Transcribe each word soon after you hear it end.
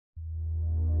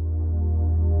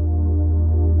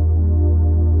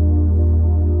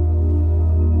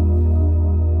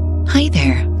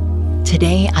there!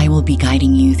 Today I will be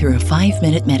guiding you through a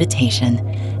 5-minute meditation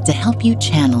to help you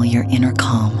channel your inner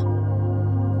calm.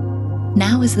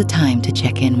 Now is the time to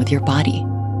check in with your body.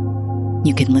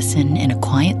 You can listen in a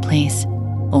quiet place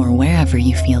or wherever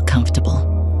you feel comfortable.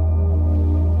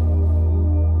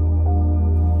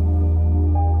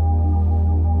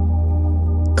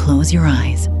 Close your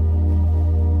eyes.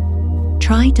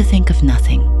 Try to think of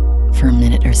nothing for a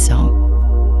minute or so.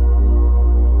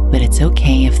 But it's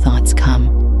okay if thoughts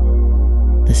come.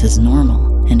 This is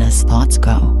normal, and as thoughts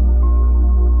go,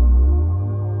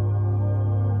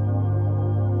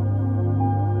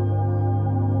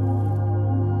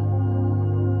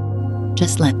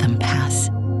 just let them pass.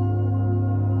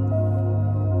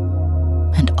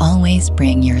 And always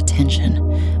bring your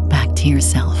attention back to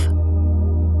yourself.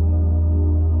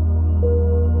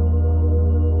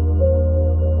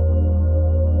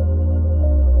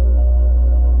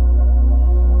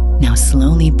 Now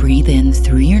slowly breathe in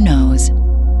through your nose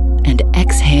and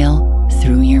exhale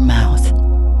through your mouth.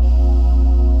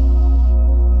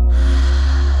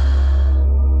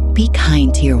 Be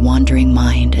kind to your wandering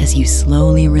mind as you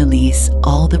slowly release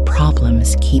all the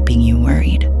problems keeping you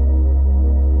worried.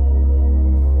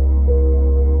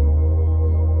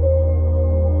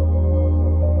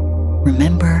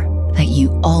 Remember that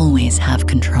you always have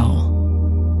control.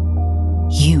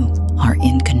 You are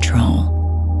in control.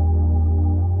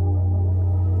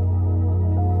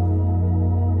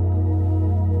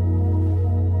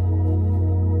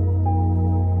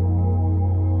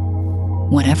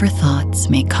 Whatever thoughts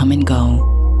may come and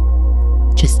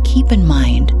go, just keep in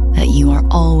mind that you are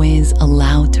always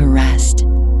allowed to rest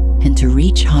and to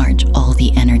recharge all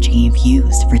the energy you've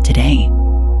used for today.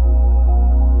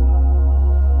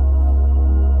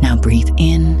 Now breathe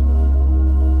in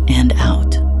and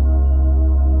out.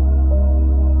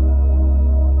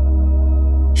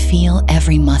 Feel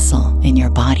every muscle in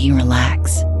your body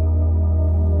relax,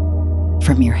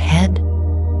 from your head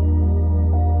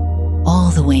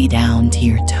all the way down to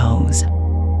your toes.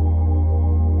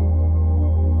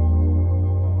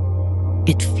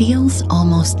 It feels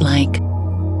almost like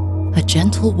a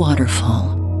gentle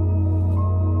waterfall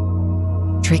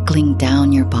trickling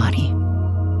down your body.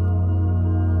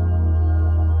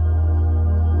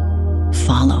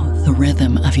 Follow the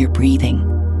rhythm of your breathing.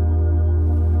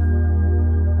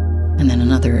 And then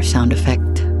another sound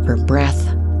effect for breath.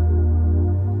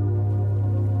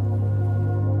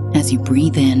 As you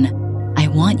breathe in, I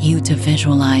want you to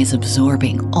visualize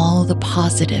absorbing all the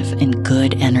positive and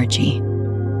good energy.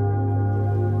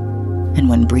 And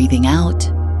when breathing out,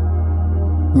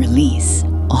 release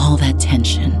all that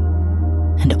tension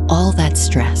and all that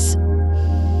stress.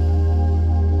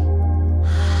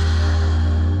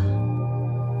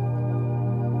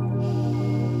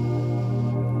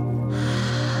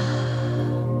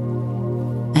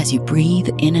 As you breathe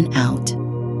in and out,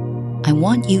 I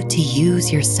want you to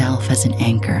use yourself as an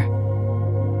anchor.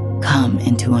 Come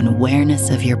into an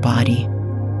awareness of your body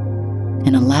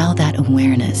and allow that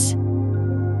awareness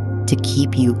to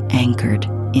keep you anchored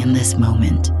in this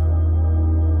moment.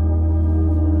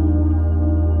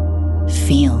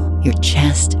 Feel your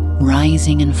chest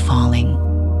rising and falling,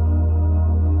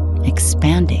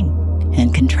 expanding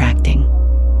and contracting.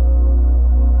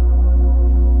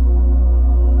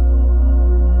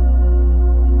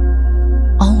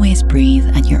 Always breathe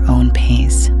at your own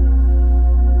pace.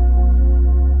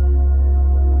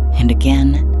 And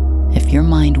again, if your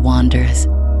mind wanders,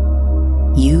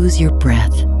 use your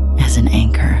breath as an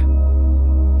anchor.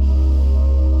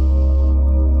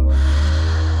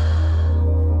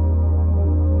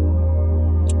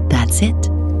 That's it.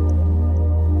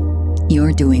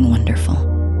 You're doing wonderful.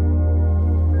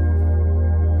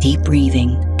 Deep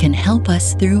breathing can help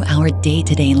us through our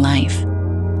day-to-day life.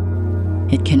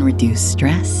 It can reduce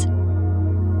stress,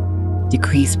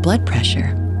 decrease blood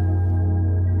pressure,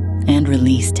 and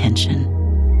release tension.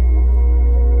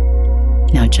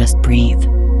 Now just breathe.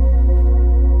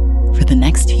 For the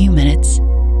next few minutes,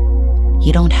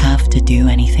 you don't have to do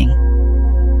anything.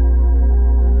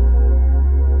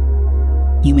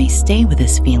 You may stay with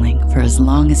this feeling for as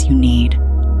long as you need.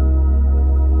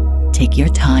 Take your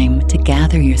time to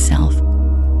gather yourself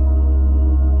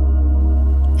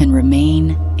and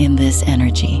remain in this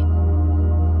energy.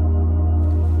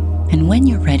 And when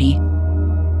you're ready,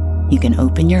 you can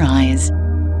open your eyes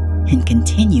and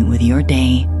continue with your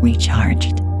day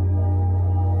recharged.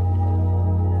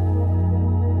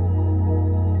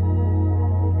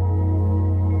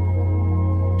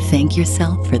 Thank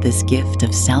yourself for this gift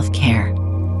of self-care.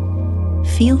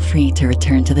 Feel free to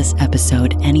return to this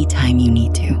episode anytime you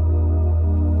need to.